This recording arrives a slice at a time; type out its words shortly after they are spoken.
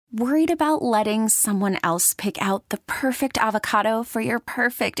Worried about letting someone else pick out the perfect avocado for your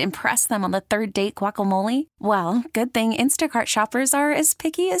perfect impress them on the third date guacamole? Well, good thing Instacart shoppers are as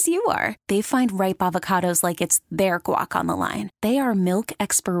picky as you are. They find ripe avocados like it's their guac on the line. They are milk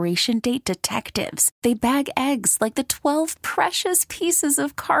expiration date detectives. They bag eggs like the 12 precious pieces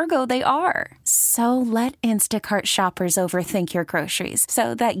of cargo they are. So let Instacart shoppers overthink your groceries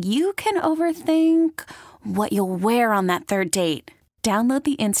so that you can overthink what you'll wear on that third date. Download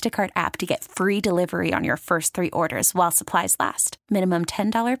the Instacart app to get free delivery on your first 3 orders while supplies last. Minimum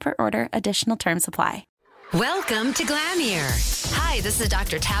 $10 per order. Additional terms apply. Welcome to GlamMir. Hi, this is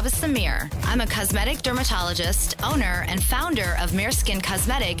Dr. Tabitha Mir. I'm a cosmetic dermatologist, owner, and founder of Mir Skin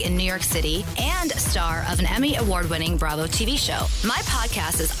Cosmetic in New York City and star of an Emmy award-winning Bravo TV show. My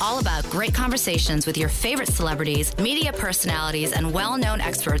podcast is all about great conversations with your favorite celebrities, media personalities, and well-known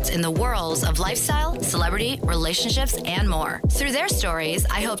experts in the worlds of lifestyle, celebrity, relationships, and more. Through their stories,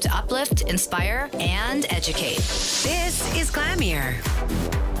 I hope to uplift, inspire, and educate. This is GlamMir.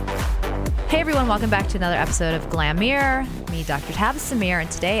 Hey everyone, welcome back to another episode of GlamMir. Me, Dr. Tabitha Mir, and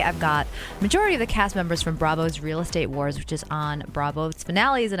today I've got majority of the cast members from Bravo's Real Estate Wars, which is on Bravo's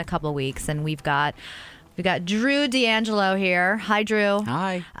finales in a couple of weeks, and we've got Drew D'Angelo here. Hi, Drew.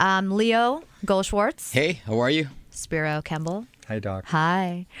 Hi. Leo Goldschwartz. Hey, how are you? Spyro Kemble. Hi, Doc.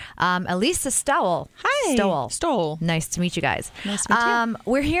 Hi. Eliisa Stowell. Hi. Stowell. Nice to meet you guys. Nice to meet you.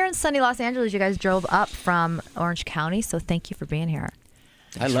 We're here in sunny Los Angeles. You guys drove up from Orange County, so thank you for being here.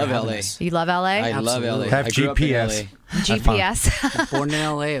 I love LA. You love LA? I love LA. Have I grew GPS. up in LA. GPS. Born in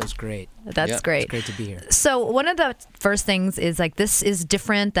LA, it was great. That's great. It's great to be here. So one of the first things is like this is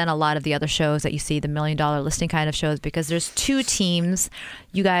different than a lot of the other shows that you see, the $1 Million Listing kind of shows, because there's 2 teams.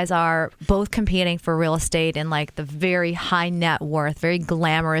 You guys are both competing for real estate in like the very high net worth, very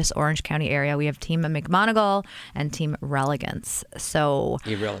glamorous Orange County area. We have Team McMonigle and Team Relegance. So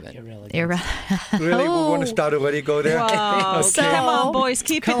Irrelevant. Really? We want to start already? Go there? Wow. Okay. Come on, boys.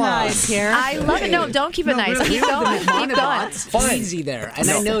 Keep it nice here. I love it. No, don't keep it nice. really. Keep going. Keep going. It's easy there. And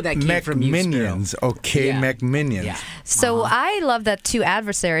I know that came from you, McMinions. Spyro. Okay, Yeah. McMinions. Yeah. So I love that 2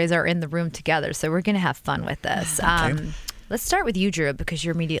 adversaries are in the room together. So we're going to have fun with this. Let's start with you, Drew, because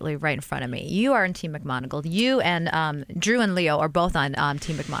you're immediately right in front of me. You are in Team McMonigle. You and Drew and Leo are both on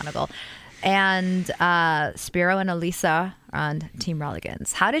Team McMonigle. And Spyro and Eliisa are on Team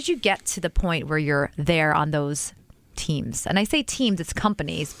Relegance. How did you get to the point where you're there on those teams? And I say teams, it's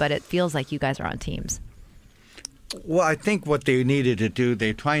companies, but it feels like you guys are on teams. Well, I think what they needed to do,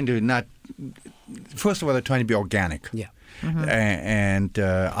 they're trying to not... First of all, they're trying to be organic. Yeah. Mm-hmm. And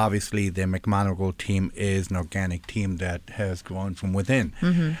obviously, the McMonigle team is an organic team that has grown from within.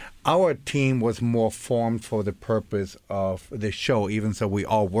 Mm-hmm. Our team was more formed for the purpose of the show, even so we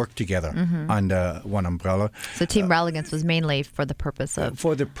all work together under one umbrella. So Team Relegance was mainly for the purpose of...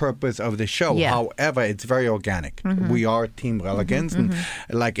 For the purpose of the show. Yeah. However, it's very organic. We are Team Relegance, and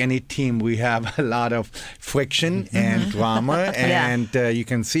like any team, we have a lot of friction and drama, and you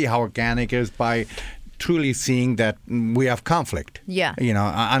can see how organic it is by truly seeing that we have conflict. Yeah. You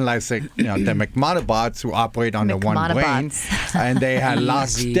know, unlike the McMonibots who operate under one brain, and they had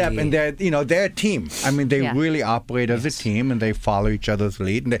lockstep, and they're a team. I mean, they really operate as a team, and they follow each other's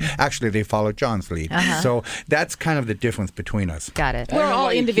lead, and they follow John's lead. So that's kind of the difference between us. Got it. We're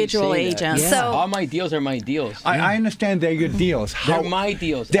all individual agents. Yeah. So all my deals are my deals. I understand they're your deals. They're my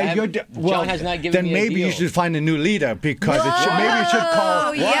deals. John has not given then me a maybe deal. you should find a new leader because maybe you should call.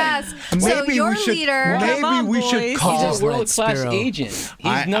 Oh, yes. Maybe So we your should- leader... Maybe we should He's call. a world-class Spyro. agent.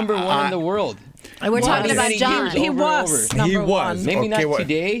 He's number 1 in the world. We're talking about Many John. years He over was and over. He number was. one. Maybe Okay, not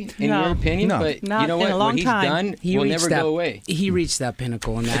today, in No. your opinion, No. but Not you know in what? a long What he's time. done He will reached never that, go away. He reached that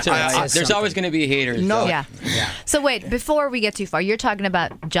pinnacle, and It's that, all right. There's always going to be haters. No. Yeah. So wait, before we get too far, you're talking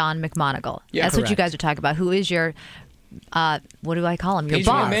about John McMonigle. Yeah, That's what you correct. guys are talking about. Who is your... what do I call him? Your He's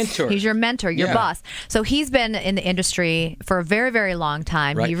my boss. mentor. He's your mentor, your Yeah. boss. So he's been in the industry for a very, very long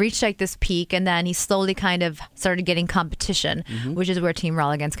time. Right. He reached like this peak, and then he slowly kind of started getting competition, which is where Team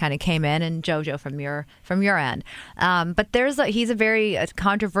Relegance kind of came in, and JoJo from your end. But he's a very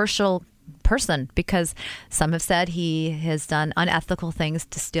controversial person because some have said he has done unethical things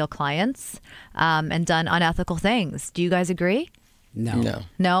to steal clients and done unethical things. Do you guys agree? No.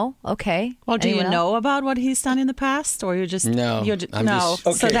 No? Okay. Well, do Anyone you else? know about what he's done in the past, or you just No, I'm no?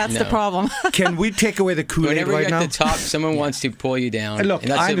 just- So Okay, that's the no. problem. Can we take away the Kool-Aid Whenever right you're now? at the top, someone wants to pull you down. Look,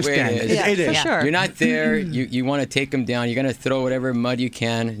 and that's I the way understand. it is. It is. For sure. You're not there. You want to take them down. You're going to throw whatever mud you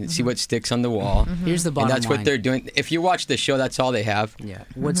can and see what sticks on the wall. here's the And bottom that's line. what they're doing. If you watch the show, that's all they have. Yeah.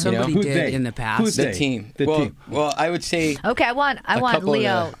 What somebody Who's did they? in the past. Who's The they? team. The team. Well, I would say Okay, I want couple of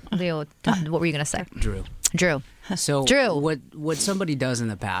Leo. Leo, what were you going to say? Drew. Drew. So Drew. what somebody does in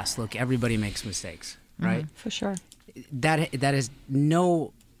the past, look, everybody makes mistakes, right? For sure. That is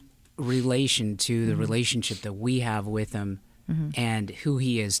no relation to the relationship that we have with him and who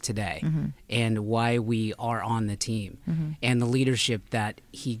he is today and why we are on the team and the leadership that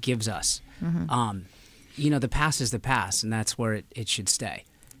he gives us. The past is the past, and that's where it should stay.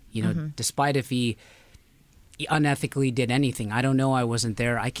 Despite if he unethically did anything, I don't know, I wasn't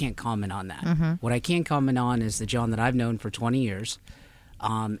there, I can't comment on that. What I can comment on is the John that I've known for 20 years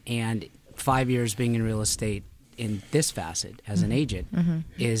and 5 years being in real estate in this facet as an agent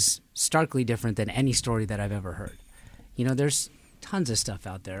is starkly different than any story that I've ever heard. There's tons of stuff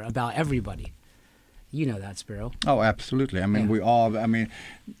out there about everybody. You know that, Spyro. Oh, absolutely. I mean, we all,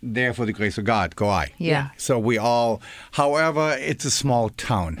 there for the grace of God, go I. Yeah. So we all, however, it's a small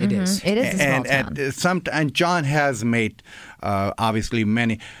town. It is. It is a small town. And John has made, obviously,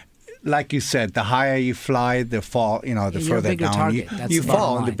 many. Like you said, the higher you fly, the further down you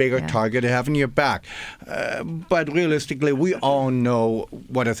fall, the bigger target you have in your back. But realistically, we all know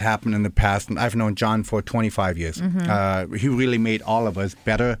what has happened in the past. And I've known John for 25 years. He really made all of us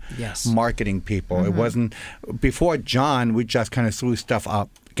better marketing people. It wasn't, before John, we just kind of threw stuff up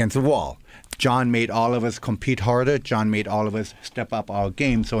against the wall. John made all of us compete harder. John made all of us step up our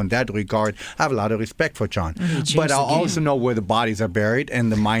game. So in that regard, I have a lot of respect for John. But I also know where the bodies are buried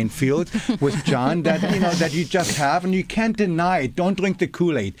and the minefield with John that you just have, and you can't deny it. Don't drink the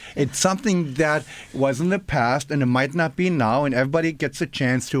Kool-Aid. It's something that was in the past, and it might not be now, and everybody gets a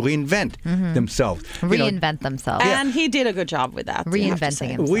chance to reinvent themselves. Reinvent themselves. And he did a good job with that. Reinventing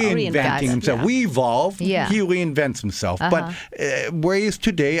himself. Reinventing himself. Yeah. We evolve. Yeah. He reinvents himself. But where he is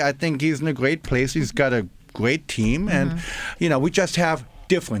today, I think he's in a great place. He's got a great team, and we just have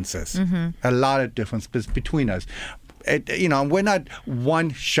differences, a lot of differences between us. We're not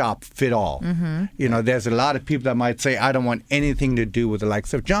one shop fit all. There's a lot of people that might say, I don't want anything to do with the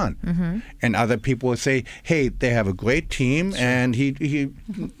likes of John. And other people will say, hey, they have a great team, and he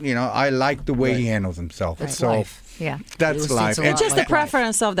I like the way he handles himself. That's life. Yeah. That's life. It's just the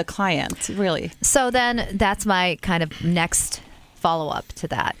preference of the client, really. So then that's my kind of next follow-up to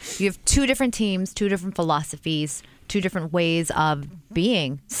that. You have two different teams, two different philosophies, two different ways of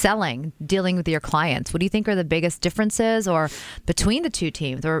being, selling, dealing with your clients. What do you think are the biggest differences or between the two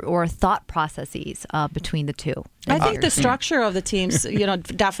teams or thought processes between the two? I think the structure of the teams,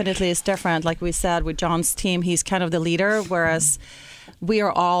 definitely is different. Like we said, with John's team, he's kind of the leader, whereas we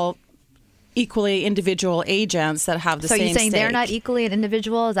are all equally individual agents that have the same So you're saying stake. they're not equally an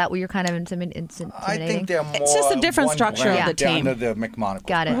individual? Is that what you're kind of intimidating? I think they're more. It's just a different structure of the team. Under the McMonigle.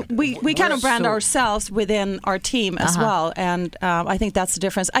 Got it. We kind of brand ourselves within our team as well, and I think that's the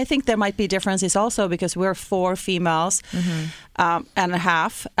difference. I think there might be differences also because we're 4 females and a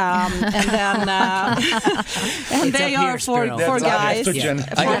half, and then and they are four guys, and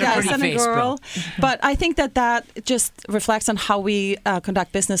a girl. But I think that just reflects on how we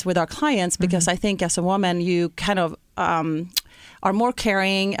conduct business with our clients. Because I think as a woman, you kind of are more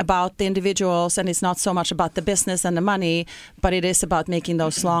caring about the individuals, and it's not so much about the business and the money, but it is about making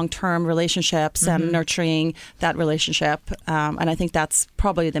those long-term relationships and nurturing that relationship. And I think that's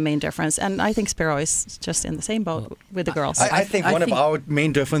probably the main difference. And I think Spyro is just in the same boat with the girls. I think one of our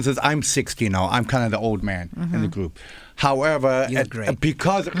main differences, I'm 60 now. I'm kind of the old man in the group. However,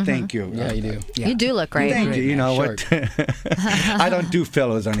 because thank you. Yeah, you do. Yeah. You do look great. Thank you. You know what? I don't do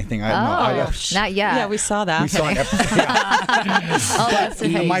fillers or anything. Not yet. Yeah, we saw that. We saw it.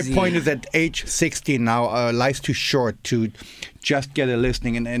 But, my point is that age 60 now, life's too short to just get a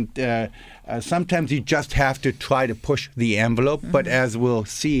listing, and sometimes you just have to try to push the envelope. But as we'll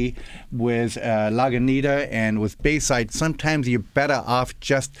see with Lagunitas and with Bayside, sometimes you're better off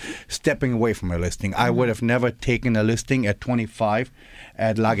just stepping away from a listing. I would have never taken a listing at 25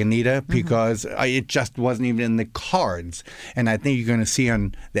 at Lagunitas because it just wasn't even in the cards. And I think you're going to see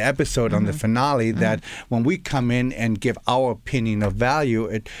on the episode on the finale that when we come in and give our opinion of value,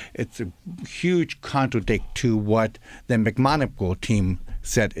 it's a huge contradict to what the McMonigle team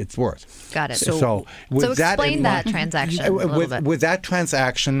said it's worth. Got it. So explain that transaction a little bit. With that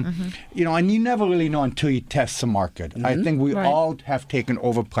transaction, and you never really know until you test the market. I think we all have taken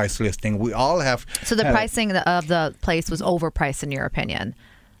overpriced listing. We all have. So the pricing of the place was overpriced in your opinion?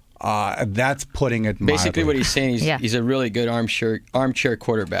 that's putting it basically mildly. what he's saying. He's a really good armchair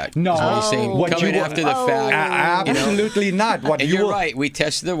quarterback. No, that's what he's saying. What Coming you- after the fact. Absolutely not. What And you you're were- right. We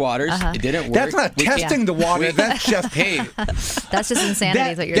tested the waters. It didn't work. That's not testing the water. That's just That's just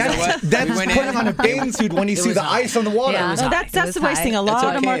insanity. Is what you're saying. that's We went putting in. on a bathing suit when you see the ice on the water. Yeah. No, It that's was wasting high. a lot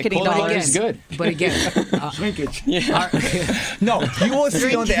of okay. marketing Cold water dollars. is good. But again, Shrinkage. Yeah. No, you will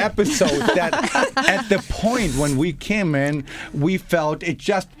see on the episode that at the point when we came in, we felt it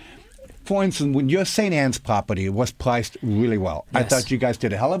just. For instance, when your St. Anne's property was priced really well, I Yes. thought you guys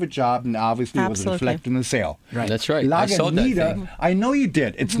did a hell of a job, and obviously it was Absolutely. reflected in the sale. Right. That's right. I sold that thing. I know you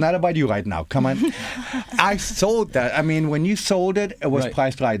did. It's not about you right now. Come on. I sold that. I mean, when you sold it, it was Right.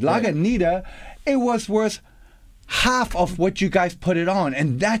 priced right. Lagunitas, it was worth half of what you guys put it on,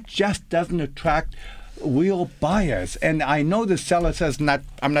 and that just doesn't attract real buyers. And I know the seller says,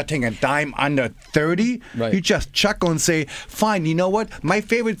 I'm not taking a dime under 30. Right. You just chuckle and say, fine, you know what? My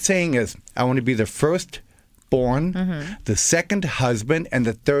favorite saying is, I want to be the first born, the second husband, and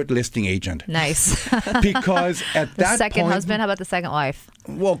the third listing agent. Nice. Because at The that second point, husband. How about the second wife?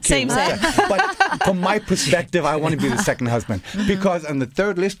 well, okay, Same, same. But from my perspective, I want to be the second husband. Because on the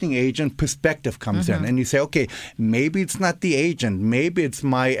third listing agent, perspective comes in. And you say, okay, maybe it's not the agent. Maybe it's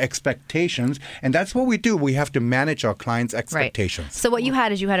my expectations. And that's what we do. We have to manage our clients' expectations. Right. So what you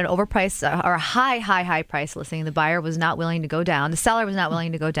had is you had an overpriced or a high price listing. The buyer was not willing to go down. The seller was not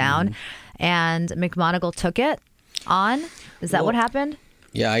willing to go down. And McMonigle took it on. Is that what happened?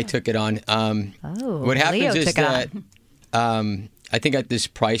 Yeah, I took it on. What happens Leo is took it that I think at this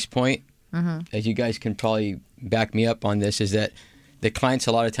price point, as you guys can probably back me up on this, is that the clients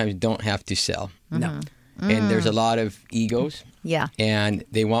a lot of times don't have to sell. No. And there's a lot of egos. Yeah. And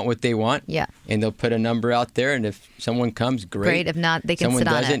they want what they want. Yeah. And they'll put a number out there, and if someone comes, great. If not, they can someone sit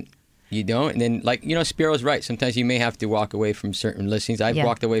on doesn't, it. you don't. And then, Spiro's right. Sometimes you may have to walk away from certain listings. I've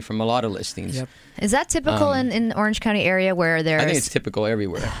walked away from a lot of listings. Yep. Is that typical in the Orange County area where there's... I think it's typical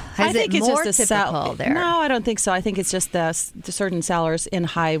everywhere. I think it's more just a typical there? No, I don't think so. I think it's just the certain sellers in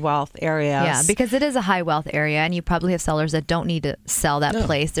high wealth areas. Yeah, because it is a high wealth area, and you probably have sellers that don't need to sell that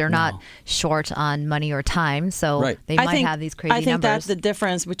place. They're not short on money or time, so Right. they might have these crazy I think numbers. that's the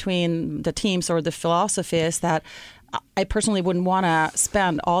difference between the teams, or the philosophy is that I personally wouldn't want to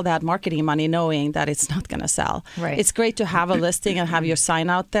spend all that marketing money knowing that it's not going to sell. Right. It's great to have a listing and have your sign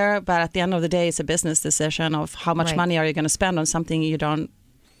out there, but at the end of the day, it's a business decision of how much Right. money are you going to spend on something you're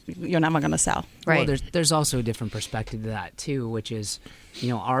never going to sell. Right. Well, there's also a different perspective to that too, which is,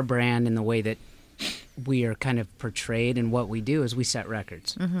 our brand and the way that we are kind of portrayed, and what we do is we set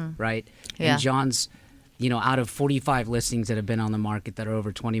records, right? Yeah. And John's, out of 45 listings that have been on the market that are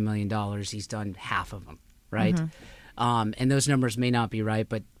over $20 million, he's done half of them, right? And those numbers may not be right,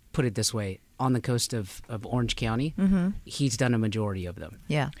 but put it this way: on the coast of Orange County, he's done a majority of them.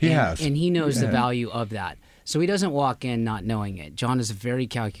 Yeah. He has. And he knows the value of that. So he doesn't walk in not knowing it. John is very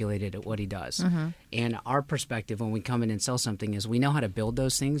calculated at what he does. And our perspective when we come in and sell something is we know how to build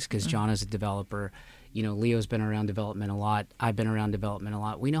those things because John is a developer. Leo's been around development a lot. I've been around development a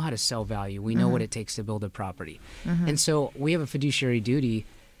lot. We know how to sell value. We know what it takes to build a property. And so we have a fiduciary duty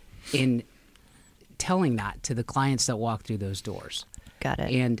in telling that to the clients that walk through those doors. Got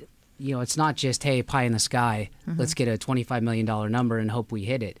it. And, it's not just, hey, pie in the sky, let's get a $25 million number and hope we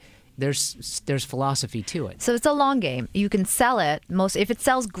hit it. There's philosophy to it. So it's a long game. You can sell it. If it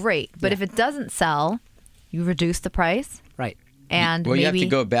sells, great. But if it doesn't sell, you reduce the price. Right. And Well, maybe, you have to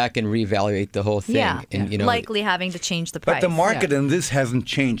go back and reevaluate the whole thing. Yeah. And, likely having to change the price. But the market in this hasn't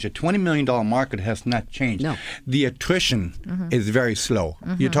changed. The $20 million market has not changed. No. The attrition is very slow.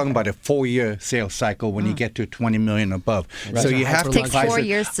 You're talking about a 4-year sales cycle when you get to $20 million above. So you have to It takes price 4 it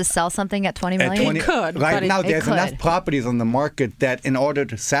years to sell something at $20 at million. 20 It could, Right but now, it there's enough could. properties on the market that in order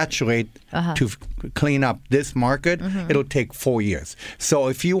to saturate, to clean up this market, it'll take 4 years. So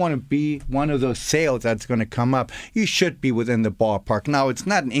if you want to be one of those sales that's going to come up, you should be within the ballpark. Now, it's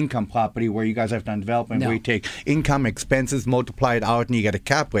not an income property where you guys have done development where you take income expenses, multiply it out, and you get a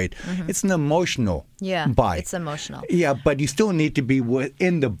cap rate. It's an emotional buy. It's emotional. Yeah, but you still need to be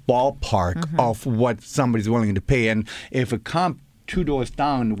within the ballpark of what somebody's willing to pay. And if a comp 2 doors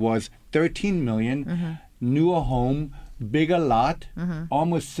down was $13 million, newer home, bigger lot,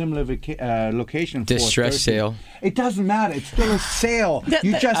 almost similar location. Distress sale. It doesn't matter. It's still a sale.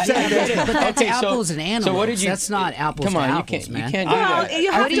 You just said that. But that's Okay, so- apples and antelopes. so what did you- That's not apples Come to on, you apples, can't- man. you can't do Well, that.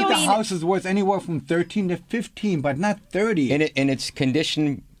 you have I think to the house is worth anywhere from 13 to 15, but not 30. And it's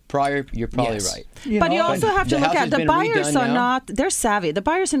condition prior, you're probably right. But you also have to look at the buyers are now. they're savvy. The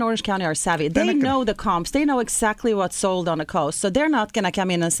buyers in Orange County are savvy. They know the comps. They know exactly what's sold on the coast. So they're not going to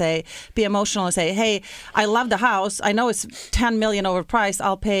come in and be emotional and say, hey, I love the house. I know it's $10 million overpriced.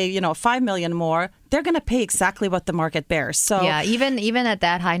 I'll pay, $5 million more. They're going to pay exactly what the market bears. So yeah, even at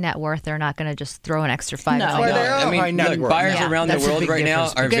that high net worth, they're not going to just throw an extra $5 million. Look, buyers around the world right now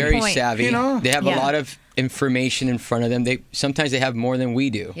are very savvy. They have a lot of information in front of them. Sometimes they have more than we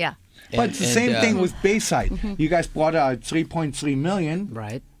do. Yeah. But it's the same thing with Bayside. You guys bought out $3.3 million.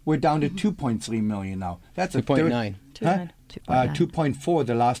 Right. We're down to $2.3 million now. That's a 2.9. 2.4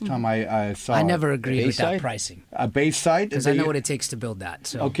 the last time I saw. I never agreed with that pricing. Bayside, because I know what it takes to build that.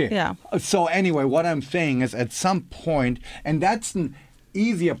 So. Okay. Yeah. So anyway, what I'm saying is, at some point, and that's an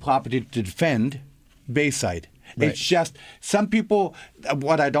easier property to defend, Bayside. Right. It's just some people.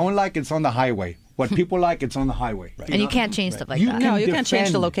 What I don't like, it's on the highway. What people like, it's on the highway. Right. And you can't change stuff like that. No, you can't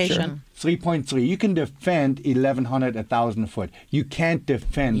change the location. 3.3. You can defend 1,100, 1,000 foot. You can't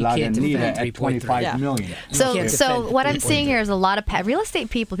defend Lagunitas at 25 million. Yeah. So what I'm seeing here is a lot of real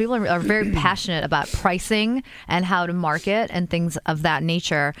estate people. People are very passionate about pricing and how to market and things of that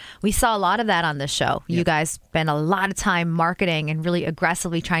nature. We saw a lot of that on this show. You guys spend a lot of time marketing and really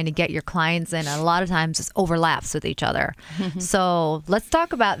aggressively trying to get your clients in. And a lot of times it overlaps with each other. So let's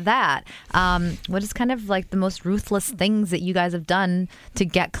talk about that. What is kind of like the most ruthless things that you guys have done to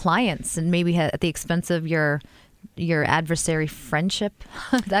get clients, and maybe at the expense of your adversary friendship?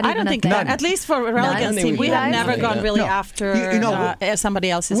 I don't think that. At least for Relegance team, we have never gone really after somebody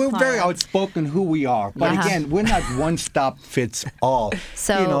else's We're client. very outspoken who we are. But again, we're not one-stop-fits-all.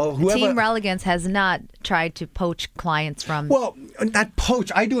 So Team Relegance has not tried to poach clients from... Well, not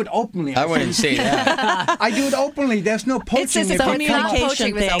poach. I do it openly. I wouldn't say that. I do it openly. There's no poaching. It's a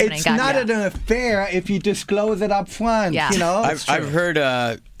communication thing. It's not an affair if you disclose it up front. Yeah. I've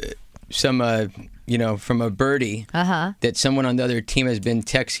heard some... from a birdie, that someone on the other team has been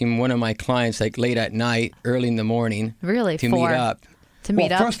texting one of my clients like late at night, early in the morning, really to meet up.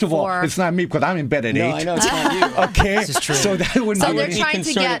 First of all, it's not me because I'm in bed at 8. No, I know it's not you. Okay, this is true. So that wouldn't. So be they're trying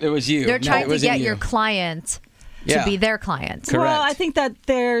to get. It was you. They're trying to get you. your client to be their client. Correct. Well, I think that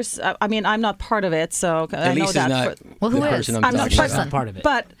there's. I'm not part of it, so I know that. Who is? I'm not part of it.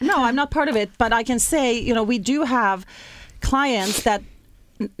 But no, I'm not part of it. But I can say, we do have clients that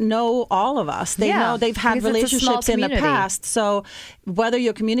know all of us. They know they've had relationships in the past. So whether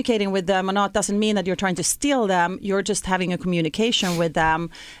you're communicating with them or not doesn't mean that you're trying to steal them. You're just having a communication with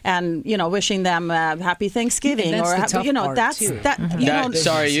them and, wishing them happy Thanksgiving. That's the tough part that's too. that.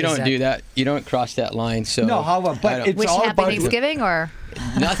 Sorry, you don't do that. You don't cross that line. So no, however, but it's all happy about Thanksgiving or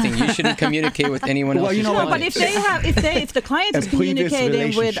nothing. You shouldn't communicate with anyone else. Well, but if the client is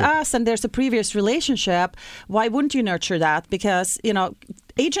communicating with us and there's a previous relationship, why wouldn't you nurture that? Because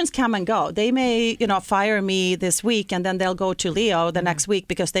agents come and go. They may, fire me this week and then they'll go to Leo the next week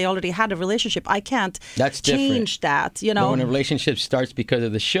because they already had a relationship. I can't change that. But when a relationship starts because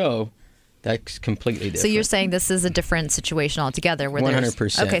of the show, that's completely different. So you're saying this is a different situation altogether?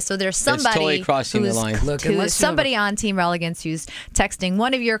 100%. Okay, so there's somebody it's totally crossing the line. Who's somebody on Team Relegance who's texting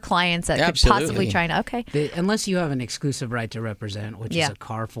one of your clients that could possibly try to. Unless you have an exclusive right to represent, which is a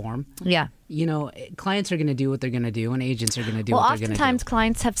car form. Yeah. Clients are going to do what they're going to do, and agents are going to do what they're going to do. Well, oftentimes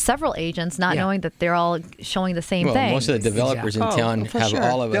clients have several agents, not knowing that they're all showing the same thing. Most of the developers in town have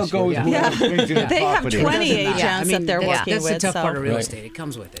all of us. They'll go They have 20 agents that they're working with. That's the tough part of real estate. It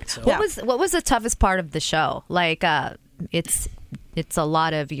comes with it. So. What was the toughest part of the show? Like, it's a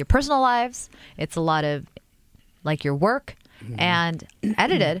lot of your personal lives. It's a lot of like your work. And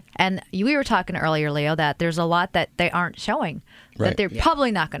edited. And we were talking earlier, Leo, that there's a lot that they aren't showing, that they're probably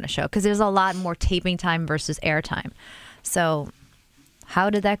not going to show because there's a lot more taping time versus air time. So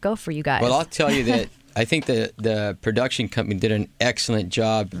how did that go for you guys? Well, I'll tell you that I think the production company did an excellent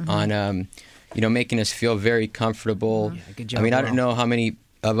job on, making us feel very comfortable. Yeah, good job. I mean, I don't know how many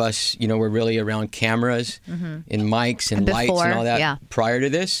of us, were really around cameras and mics and lights and all that prior to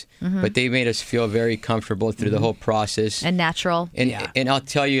this, but they made us feel very comfortable through the whole process. And natural. And I'll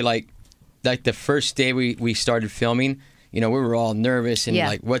tell you, like the first day we started filming, we were all nervous and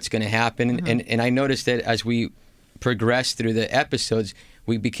like, what's going to happen? And I noticed that as we progressed through the episodes,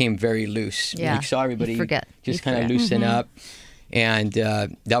 we became very loose. Yeah. We saw everybody just kind of loosen up. And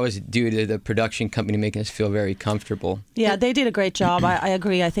that was due to the production company making us feel very comfortable. Yeah, they did a great job. I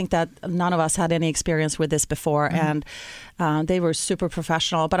agree. I think that none of us had any experience with this before, and they were super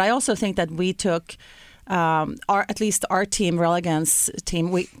professional. But I also think that we took, at least our team, Relegance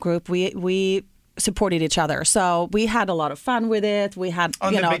team group, we supported each other. So we had a lot of fun with it. We had,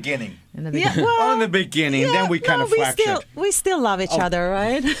 beginning. In the beginning. Yeah, well, in the beginning, then we kind of fractured. We still love each other,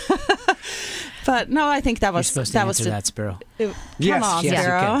 right? But no, I think that was You're supposed to answer that, Spyro. Come on, yes,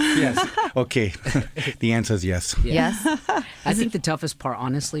 Spyro. Yes. Okay. The answer is yes. Yes. I think the toughest part,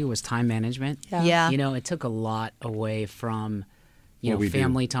 honestly, was time management. Yeah. It took a lot away from, What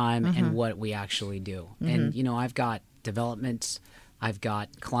family time and what we actually do. And, I've got developments, I've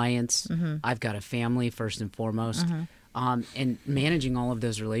got clients, I've got a family first and foremost. And managing all of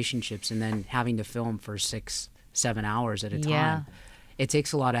those relationships and then having to film for 6-7 hours at a time. It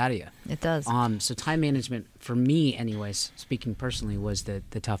takes a lot out of you. It does. So time management, for me anyways, speaking personally, was the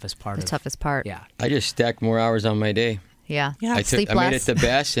toughest part. The toughest part. Yeah. I just stacked more hours on my day. Yeah. I Sleep made less. it the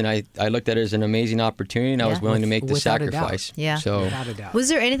best, and I looked at it as an amazing opportunity, and I was willing to make the Without a doubt. sacrifice. Yeah. So Without a doubt. Was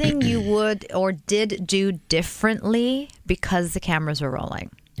there anything you would or did do differently because the cameras were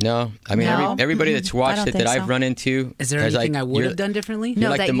rolling? no, I mean No? everybody that's watched don't it that think I've so. run into. Is there has, anything like, I would have done differently? No, You're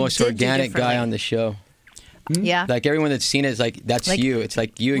like that the you most did do organic guy differently. on the show. Yeah. Like everyone that's seen it is like, that's Like, you. It's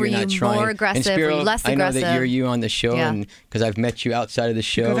like you. were You're not you trying. more aggressive? And Were Spyro, you less I know that aggressive? you're you on the show, Yeah. and because I've met you outside of the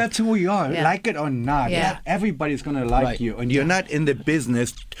show. Because that's who we are. Yeah. Like it or not, Yeah. everybody's going to like Right. you. And you're not in the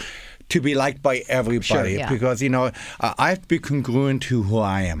business to be liked by everybody. Sure. Yeah. Because, I have to be congruent to who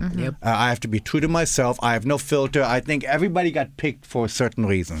I am. Yep. I have to be true to myself. I have no filter. I think everybody got picked for certain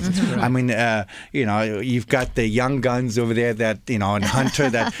reasons. I mean, you've got the young guns over there that, and Hunter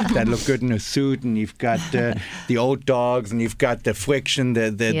that look good in a suit, and you've got the old dogs, and you've got the friction,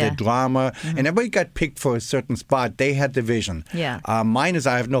 the drama, and everybody got picked for a certain spot. They had the vision. Yeah. Mine is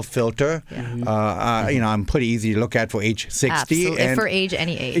I have no filter. I'm pretty easy to look at for age 60. Absolutely. And, For age,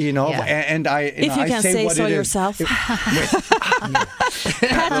 any age. Yeah. And I, If you I can say what so it is. yourself.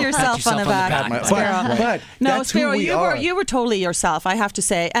 Pat yourself on the back, Spyro. But No, that's who Spyro, we you are. were totally yourself, I have to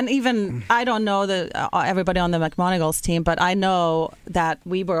say. And even I don't know everybody on the McMonigle's team, but I know that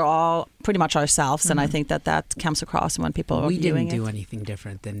we were all pretty much ourselves, and I think that comes across when people are We viewing didn't do it. anything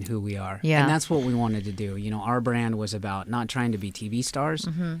different than who we are. Yeah. And that's what we wanted to do. Our brand was about not trying to be TV stars,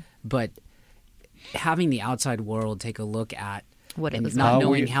 but having the outside world take a look at What it and was not like.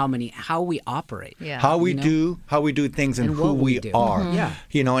 knowing how we operate. Yeah. How we do things and who what we we do. are. Yeah.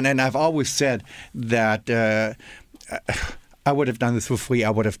 And I've always said that I would have done this for free. I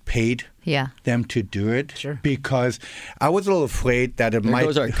would have paid them to do it. Sure. Because I was a little afraid that it There might.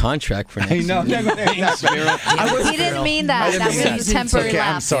 goes our contract for next I know. season. He didn't mean that. That was a temporary Okay,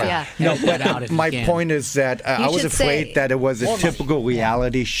 I'm lapse. sorry. Yeah. No, Edit that out if but you my can. point is that I was should afraid say- that it was a typical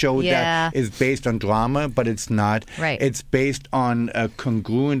reality show Yeah. that is based on drama, but it's not. Right. It's based on a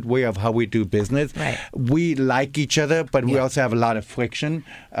congruent way of how we do business. Right. We like each other, but we also have a lot of friction.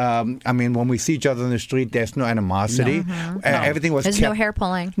 When we see each other on the street, there's no animosity. Everything was There's kept. no hair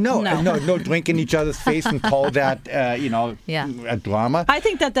pulling. No drink in each other's face and call that, a drama. I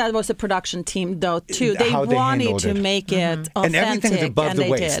think that was a production team, though, too. They How they wanted handled to it. make it authentic, And everything is above and the they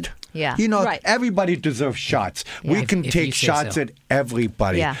waist. did. Yeah. Right. Everybody deserves shots. We can If take you say shots so. at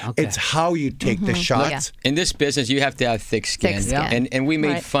everybody. Yeah. Okay. It's how you take the shots. In this business, you have to have thick skin. Thick skin. And we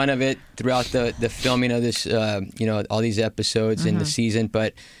made Right. fun of it throughout the filming of this, all these episodes in the season.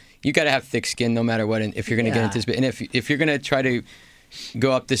 But you got to have thick skin no matter what. And if you're going to get into this, and if you're going to try to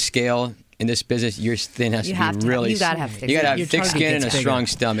go up the scale in this business, your skin has You to have be to- really. you gotta have thick You got to skin. Your have thick target skin and a gets bigger. strong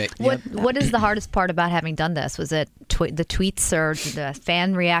stomach. What is the hardest part about having done this? Was it the tweets or the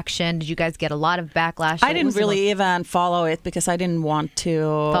fan reaction? Did you guys get a lot of backlash? I What didn't was the really even follow it because I didn't want to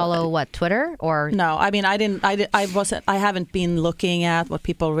follow what, Twitter or No, I mean, I haven't been looking at what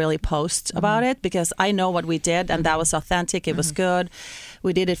people really post about it because I know what we did and that was authentic. It was good.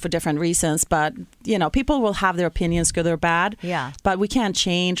 We did it for different reasons, but people will have their opinions, good or bad. Yeah. But we can't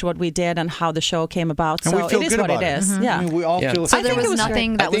change what we did and how the show came about. And So we feel it is good what about it is. Yeah. I mean, we all Yeah. feel. So I there think was it was nothing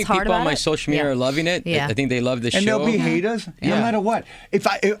great. that I was think hard people about on my it? social media are loving it. Yeah. I think they love the And show. there'll be haters, no Yeah. matter what. If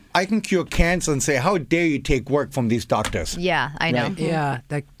I can cure cancer and say, how dare you take work from these doctors? Yeah, I know. Right. Yeah,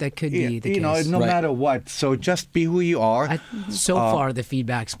 that could be the case. No Right. matter what. So just be who you are. So far, the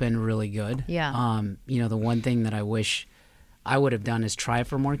feedback's been really good. Yeah. The one thing that I wish I would have done is try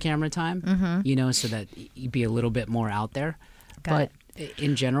for more camera time, so that you'd be a little bit more out there. Got but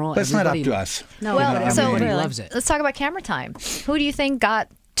in general, But it's not up everybody- to us. No, Well, but so everybody Really? loves it. let's talk about camera time. Who do you think got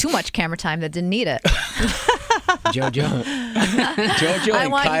too much camera time that didn't need it? JoJo. JoJo I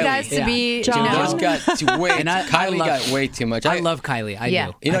and want Kylie. you guys to Yeah. be, John. JoJo's got way. And I Kylie love- got way too much. I love Kylie. I Yeah.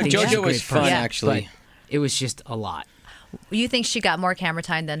 do. You know, I think she's a JoJo great was fun person, actually. but it was just a lot. you think she got more camera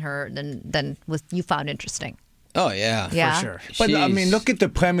time than was you found interesting? Oh yeah. Yeah. For sure. But I mean, She's- look at the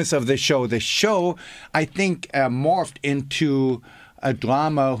premise of the show. The show, I think, morphed into a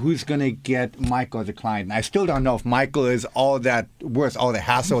drama who's going to get Michael as a client. And I still don't know if Michael is all that worth all the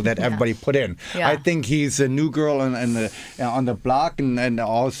hassle that everybody put in. Yeah. I think he's a new girl on the block, and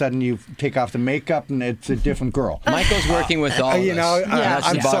all of a sudden you take off the makeup and it's a different girl. Michael's working with all of us.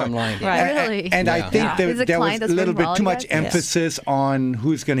 That's the bottom line. Right. Really? And I think there was a little bit too much emphasis on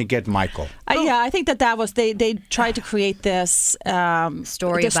who's going to get Michael. I think that was they tried to create this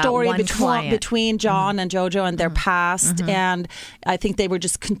story between John and Jojo and their past, and I think they were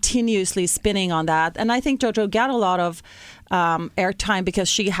just continuously spinning on that. And I think Jojo got a lot of airtime because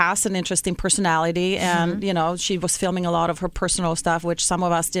she has an interesting personality, and she was filming a lot of her personal stuff, which some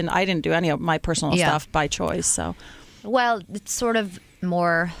of us didn't. I didn't do any of my personal stuff by choice. So, well, it's sort of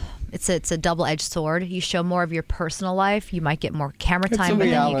more. It's a double-edged sword. You show more of your personal life, you might get more camera time, but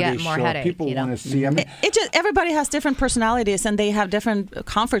then you get more headache. People want to see. I mean, everybody has different personalities, and they have different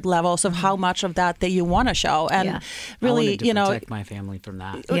comfort levels of how much of that you want to show. And really, I wanted to protect my family from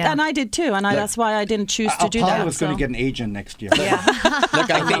that. Yeah. And I did too, and that's why I didn't choose to do that. I was going to get an agent next year. Yeah. Look,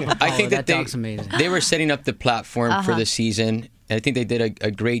 I think that dog's amazing. They were setting up the platform for the season, and I think they did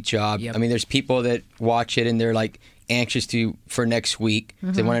a great job. Yep. I mean, there's people that watch it and they're like anxious for next week.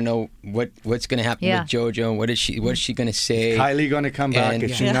 They want to know what's going to happen with JoJo and what is she going to say? Is Kylie going to come back?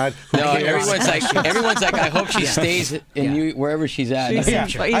 Is she not? No, everyone's like, I hope she stays in wherever she's at.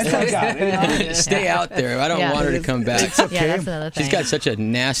 Stay out there. I don't want her to come back. It's okay. Yeah, that's another thing. She's got such a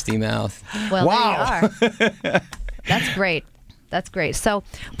nasty mouth. Well, wow. There you are. That's great. That's great. So,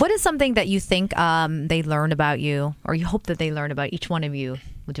 what is something that you think they learned about you, or you hope that they learn about each one of you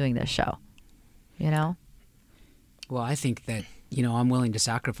doing this show? Well, I think that, I'm willing to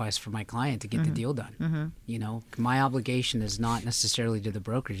sacrifice for my client to get the deal done. My obligation is not necessarily to the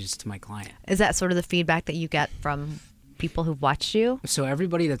brokerage, it's to my client. Is that sort of the feedback that you get from people who've watched you? So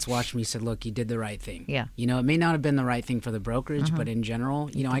everybody that's watched me said, look, you did the right thing. Yeah. It may not have been the right thing for the brokerage, but in general,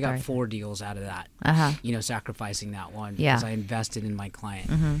 I got 4 deals out of that. Sacrificing that one because I invested in my client.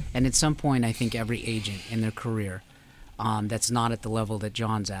 And at some point, I think every agent in their career that's not at the level that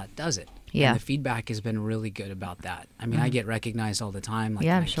John's at does it. Yeah. And the feedback has been really good about that. I mean, I get recognized all the time, like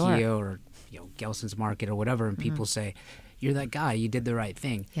in IKEA or Gelson's Market or whatever, and people say, "You're that guy. You did the right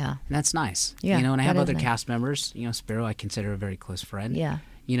thing." Yeah. And that's nice. Yeah. And I have other nice. cast members. Spyro, I consider a very close friend. Yeah.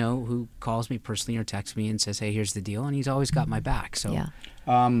 Who calls me personally or texts me and says, "Hey, here's the deal," and he's always got my back. So. Yeah.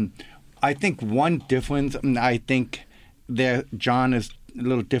 I think one difference. I think John is a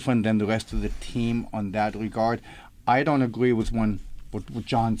little different than the rest of the team on that regard. I don't agree with what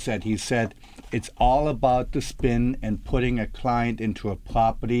John said. He said it's all about the spin and putting a client into a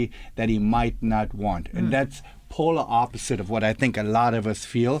property that he might not want. And that's polar opposite of what I think a lot of us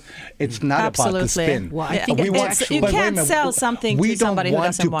feel. It's not about the spin. Well, I think you can't sell something to somebody who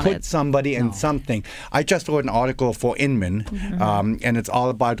doesn't want it. We don't want to put somebody in something. I just wrote an article for Inman, and it's all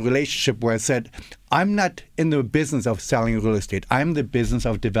about relationship, where I said, I'm not in the business of selling real estate. I'm the business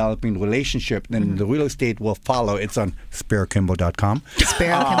of developing relationship, and the real estate will follow. It's on SpyroKemble.com.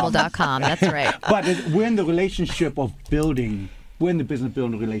 SpyroKemble.com, that's right. But we're in the relationship of building. We're in the business of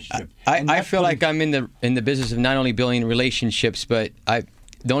building relationships. I feel like I'm in the business of not only building relationships, but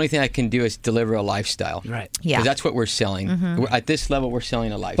the only thing I can do is deliver a lifestyle. Right. Yeah. Because that's what we're selling. At this level, we're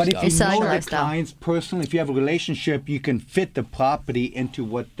selling a lifestyle. But if you know the clients personally, if you have a relationship, you can fit the property into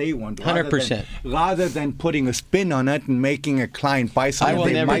what they want. 100%. Rather than putting a spin on it and making a client buy something. I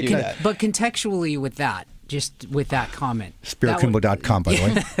will never do that. But contextually with that, just with that comment. SpyroKemble.com, by the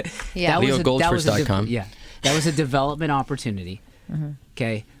way. Yeah. LeoGoldschwartz.com. That was a development opportunity.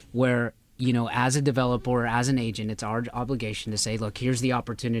 Okay, where as a developer or as an agent, it's our obligation to say, look, here's the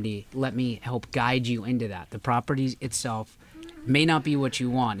opportunity. Let me help guide you into that. The property itself may not be what you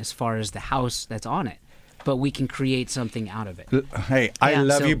want as far as the house that's on it, but we can create something out of it. Hey, I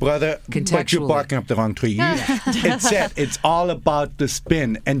love you, brother, but you're barking up the wrong tree. It's all about the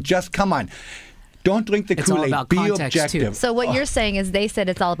spin, and just come on. Don't drink the Kool-Aid. Be objective. Too. So what you're saying is they said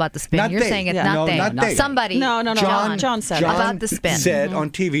it's all about the spin. Not you're they. saying it's Yeah. not No, they. not they. Somebody. No. John said about the spin. Said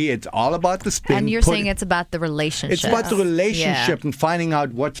on TV, it's all about the spin. And you're saying it's about the relationship. It's about the relationship and finding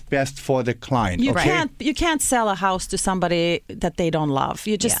out what's best for the client. You can't sell a house to somebody that they don't love.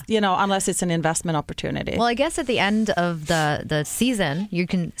 You just unless it's an investment opportunity. Well, I guess at the end of the season, you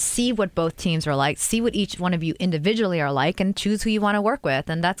can see what both teams are like, see what each one of you individually are like, and choose who you want to work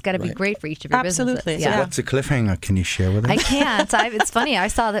with, and that's got to be great for each of your businesses. Absolutely. Yeah. So what's the cliffhanger? Can you share with us? I can't. It's funny. I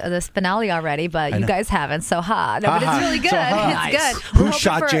saw the finale already, but you guys haven't. So but it's really good. Nice. It's good. Who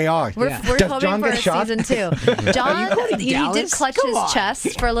shot JR? We're Does hoping John for get shot? season 2. John, he did clutch his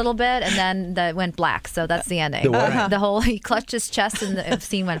chest for a little bit, and then that went black. So that's the ending. The whole he clutched his chest, and the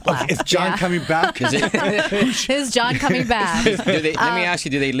scene went black. Is John coming back? Is John coming back? Let me ask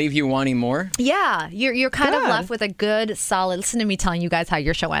you: do they leave you wanting more? Yeah, you're kind of left with a good, solid. Listen to me telling you guys how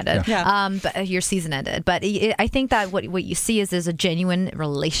your show ended. But your season ended. But I think that what you see is there's a genuine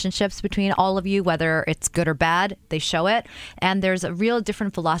relationships between all of you, whether it's good or bad. They show it, and there's a real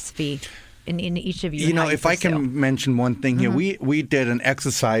different philosophy in each of you. You know, if I can mention one thing here, we did an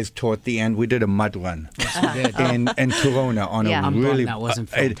exercise toward the end. We did a mud run in Corona on a really that wasn't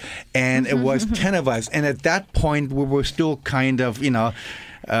fun. And it was 10 of us, and at that point we were still kind of,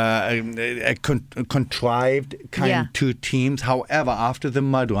 a contrived two teams. However, after the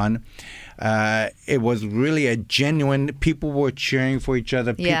mud run, it was really a genuine. People were cheering for each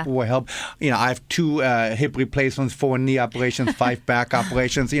other. People were helping. I have 2 hip replacements, 4 knee operations, 5 back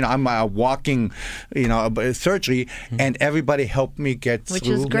operations. I'm walking, surgery, and everybody helped me get through. Which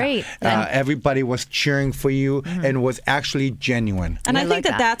is great. Everybody was cheering for you and was actually genuine. And I think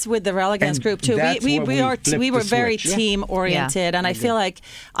that's with the Relegance group too. We were very team oriented, and I feel like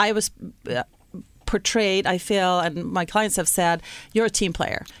I was portrayed, I feel, and my clients have said, you're a team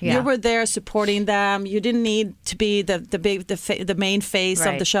player. Yeah. You were there supporting them. You didn't need to be the main face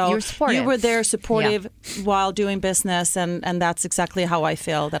of the show. You were supportive. You were there supportive while doing business, and that's exactly how I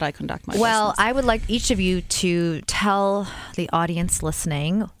feel that I conduct my business. Well, I would like each of you to tell the audience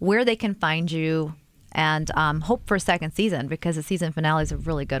listening where they can find you and hope for a second season, because the season finale is a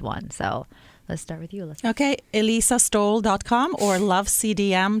really good one. So let's start with you, Eliisa. Okay, EliisaStowell.com or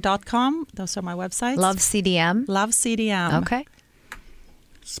LoveCDM.com. Those are my websites. LoveCDM. LoveCDM. Okay.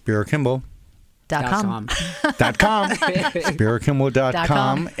 Spyro Kemble. .com.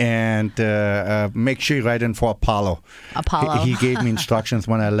 SpyroKemble.com, and make sure you write in for Apollo. He gave me instructions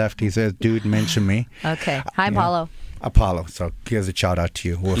when I left. He says, dude, mention me. Okay. Hi, Apollo. Apollo. So here's a shout out to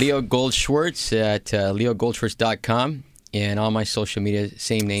you. Leo Goldschwartz at LeoGoldschwartz.com. And on my social media,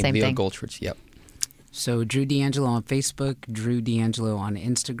 same name, Leo Goldschwartz. Yep. So Drew D'Angelo on Facebook, Drew D'Angelo on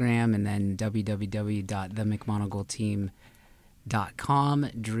Instagram, and then www.themcmonigleteam.com,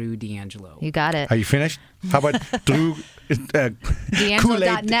 Drew D'Angelo. You got it. Are you finished? How about Drew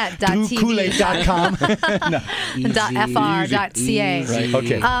D'Angelo.net. DrewKool-Aid.com. .fr.ca. Right.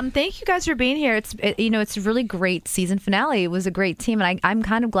 Okay. Thank you guys for being here. It's a really great season finale. It was a great team, and I'm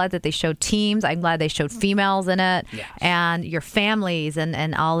kind of glad that they showed teams. I'm glad they showed females in it, and your families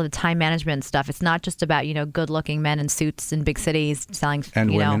and all of the time management stuff. It's not just about good-looking men in suits in big cities selling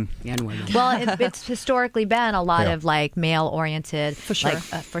women. And women. Well, it's historically been a lot of male-oriented, for sure,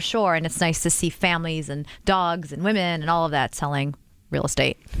 for sure. And it's nice to see families and dogs and women and all of that selling real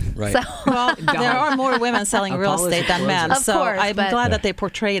estate. Right. So, well, there are more women selling real estate than men. Of course, I'm glad that they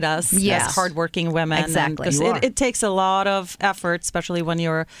portrayed us as hardworking women. Exactly. It takes a lot of effort, especially when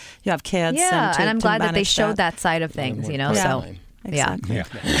you have kids. Yeah, and I'm glad that they showed that side of things. So exactly.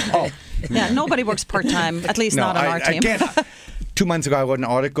 Nobody works part time. At least not on our team. Again, 2 months ago, I wrote an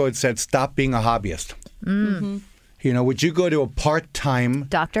article that said, "Stop being a hobbyist." Mm-hmm. Would you go to a part-time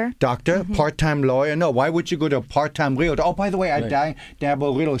doctor, part-time lawyer? No. Why would you go to a part-time realtor? Oh, by the way, I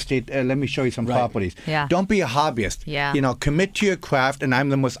dabble in real estate. Let me show you some properties. Yeah. Don't be a hobbyist. Yeah. Commit to your craft. And I'm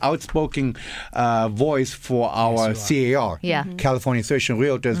the most outspoken voice for our CAR, California Association of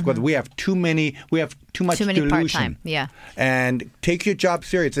Realtors, because we have too much delusion. Part-time. Yeah. And take your job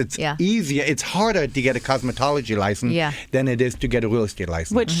serious. It's easier. It's harder to get a cosmetology license than it is to get a real estate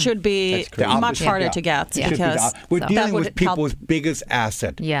license. Which should be much harder to get because we're dealing with people's biggest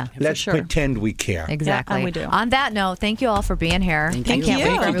asset. Yeah. Let's pretend we care. Exactly. And we do. On that note, thank you all for being here. Thank you.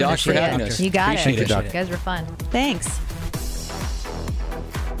 Thank you, Doc, for having us. You got Appreciate it. it, Doc. You guys were fun. Thanks.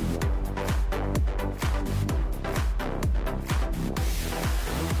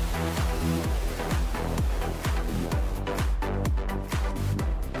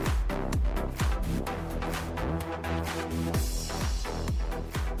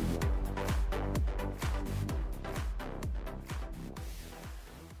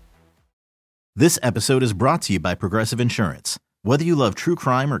 This episode is brought to you by Progressive Insurance. Whether you love true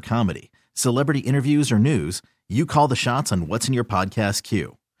crime or comedy, celebrity interviews or news, you call the shots on what's in your podcast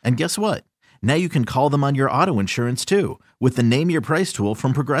queue. And guess what? Now you can call them on your auto insurance too with the Name Your Price tool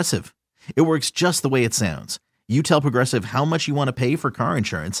from Progressive. It works just the way it sounds. You tell Progressive how much you want to pay for car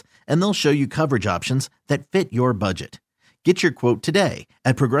insurance, and they'll show you coverage options that fit your budget. Get your quote today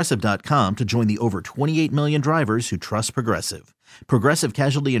at Progressive.com to join the over 28 million drivers who trust Progressive. Progressive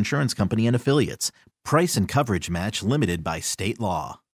Casualty Insurance Company and Affiliates. Price and coverage match limited by state law.